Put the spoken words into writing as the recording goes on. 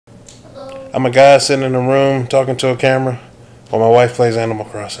I'm a guy sitting in a room talking to a camera while my wife plays Animal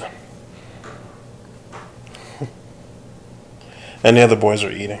Crossing. And the other boys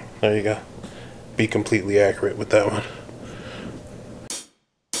are eating. There you go. Be completely accurate with that one.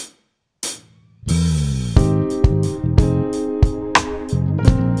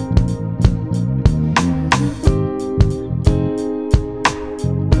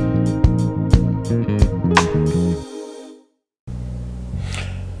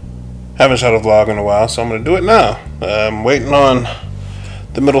 Haven't shot a vlog in a while, so I'm going to do it now. I'm waiting on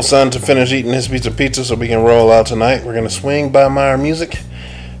the middle son to finish eating his piece of pizza so we can roll out tonight. We're going to swing by Meyer Music,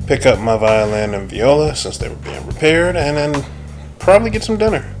 pick up my violin and viola since they were being repaired, and then probably get some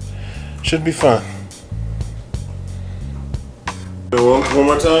dinner. Should be fun. One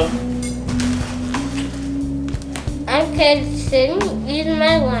more time? I'm considering eating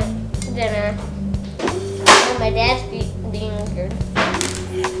my lunch dinner. And my dad's being good.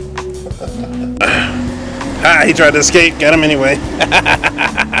 Ah, he tried to escape. Got him anyway.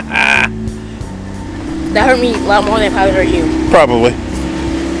 That hurt me a lot more than it probably hurt you. Probably.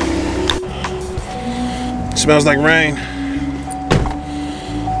 Smells like rain. That's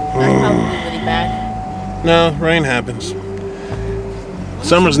probably really bad. No, rain happens.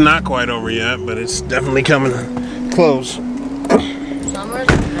 Summer's not quite over yet, but it's definitely coming close. Summer's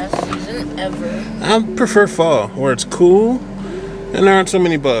the best season ever. I prefer fall, where it's cool and there aren't so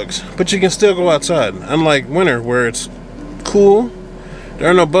many bugs. But you can still go outside. Unlike winter, where it's cool, there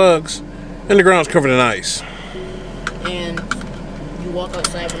are no bugs, and the ground's covered in ice. And you walk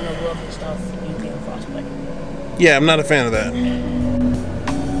outside with no gloves and stuff, you get frostbite. Yeah, I'm not a fan of that.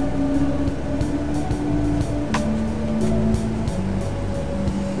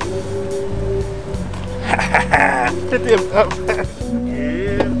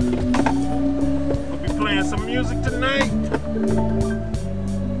 Yeah. We'll be playing some music tonight.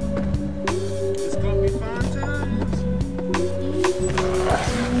 It's gonna be fun times.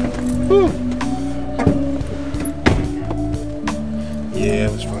 Whew. Yeah,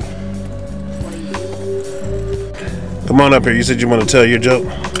 it was fun. Come on up here. You said you want to tell your joke.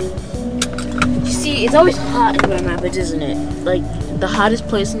 You see, it's always hot in Grand Rapids, isn't it? Like, the hottest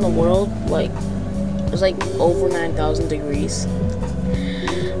place in the world, like, it's like over 9,000 degrees.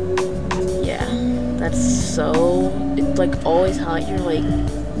 Yeah, that's so, it's like always hot. You're like,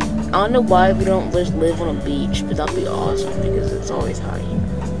 I don't know why we don't just live on a beach, but that'd be awesome because it's always hot here.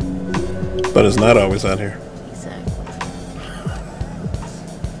 But it's not always out here. Exactly.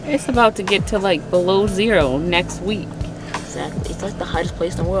 It's about to get to like below zero next week. Exactly. It's like the hottest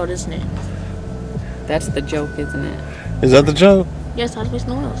place in the world, isn't it? That's the joke, isn't it? Is that the joke? Yeah, it's the hottest place in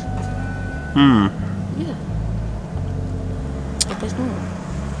the world. Yeah. Hottest place in the world.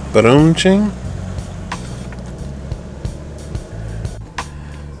 Ba-dum-ching.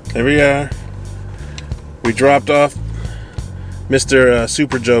 There we are. We dropped off Mr.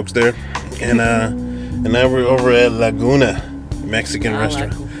 Super Jokes there, and now we're over at Laguna Mexican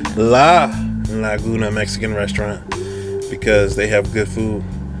restaurant. La Laguna Mexican restaurant, because they have good food,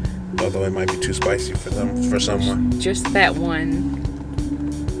 although it might be too spicy for them, for someone. Just that one.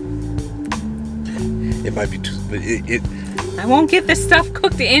 It might be too. I won't get the stuff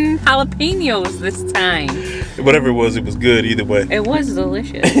cooked in jalapenos this time. Whatever it was good either way. It was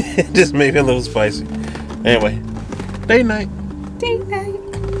delicious. It just made it a little spicy. Anyway, date night. Date night.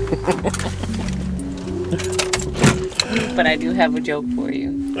 But I do have a joke for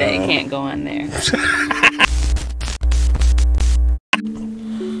you that it can't go on there.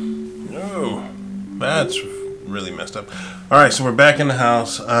 Oh, that's really messed up. All right, so we're back in the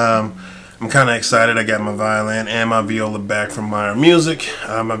house. I'm kind of excited. I got my violin and my viola back from Meyer Music.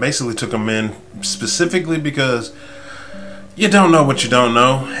 I basically took them in specifically because you don't know what you don't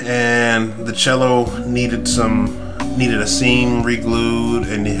know, and the cello needed a seam re-glued,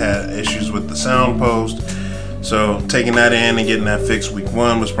 and it had issues with the sound post. So taking that in and getting that fixed week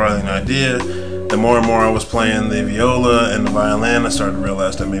one was probably an idea. The more and more I was playing the viola and the violin, I started to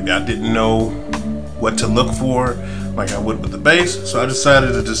realize that maybe I didn't know what to look for like I would with the bass. So I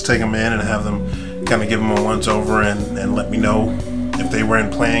decided to just take them in and have them kind of give them a once over and let me know if they were in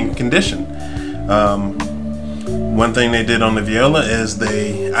playing condition. One thing they did on the viola is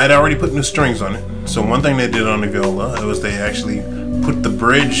I'd already put new strings on it. So one thing they did on the viola was they actually put the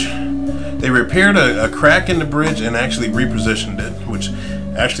bridge, they repaired a crack in the bridge and actually repositioned it, which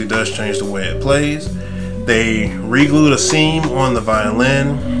actually does change the way it plays. They re-glued a seam on the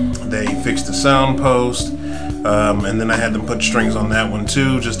violin, they fixed the sound post, and then I had them put strings on that one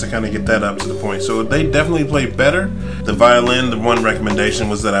too, just to kind of get that up to the point. So they definitely played better. The violin, the one recommendation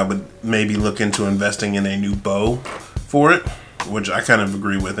was that I would maybe look into investing in a new bow for it, which I kind of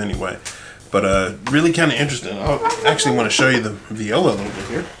agree with anyway. But really kind of interesting. I actually want to show you the viola a little bit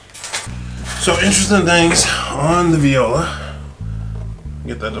here. So interesting things on the viola,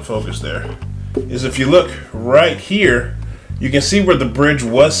 get that to focus there, is if you look right here, you can see where the bridge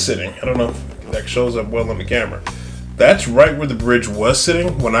was sitting. I don't know if that shows up well on the camera. That's right where the bridge was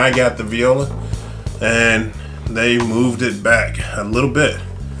sitting when I got the viola, and they moved it back a little bit.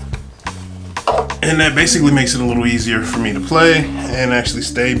 And that basically makes it a little easier for me to play and actually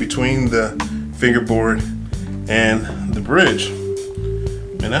stay between the fingerboard and the bridge.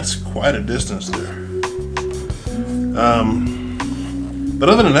 And that's quite a distance there. But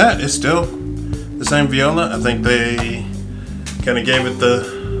other than that, it's still the same viola. I think they kind of gave it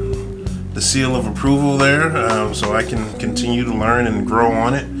the seal of approval there, so I can continue to learn and grow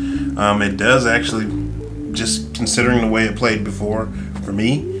on it. It does actually, just considering the way it played before for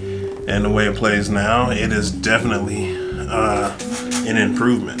me and the way it plays now, it is definitely an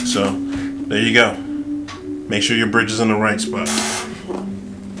improvement. So there you go. Make sure your bridge is in the right spot.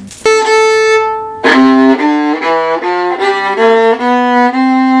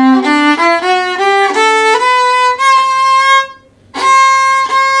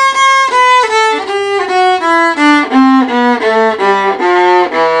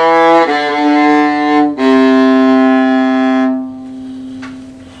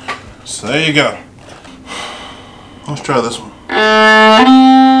 So there you go. Let's try this one.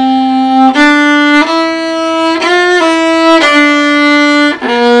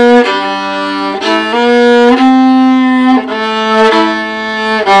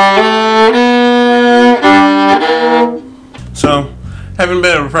 So, haven't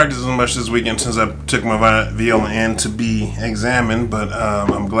been able to practice as much this weekend since I took my viola in to be examined, but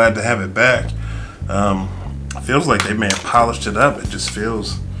I'm glad to have it back. It feels like they may have polished it up. It just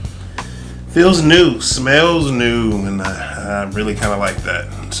feels new, smells new, and I really kind of like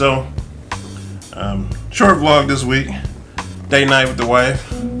that. So, short vlog this week. Date night with the wife.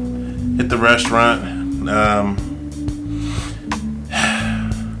 Hit the restaurant.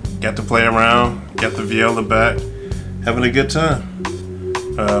 Got to play around. Got the viola back. Having a good time.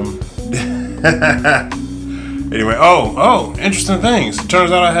 Anyway, oh, interesting things. It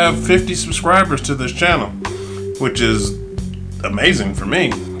turns out I have 50 subscribers to this channel, which is amazing for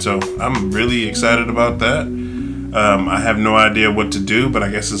me. So I'm really excited about that. I have no idea what to do, but I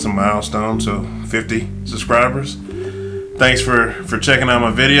guess it's a milestone. So 50 subscribers. Thanks for checking out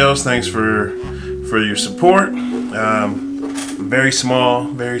my videos. Thanks for your support. Very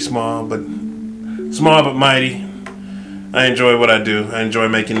small, but mighty. I enjoy what I do. I enjoy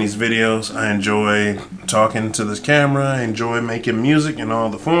making these videos. I enjoy talking to this camera. I enjoy making music in all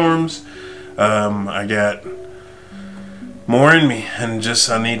the forms. I got more in me, and just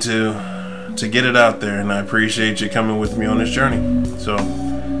I need to get it out there, and I appreciate you coming with me on this journey. So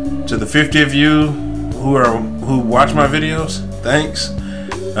to the 50 of you who watch my videos, thanks.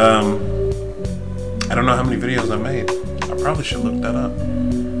 I don't know how many videos I made. I probably should look that up.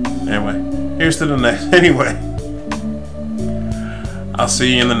 Anyway, here's to the next. Anyway, I'll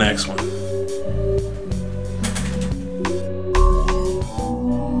see you in the next one.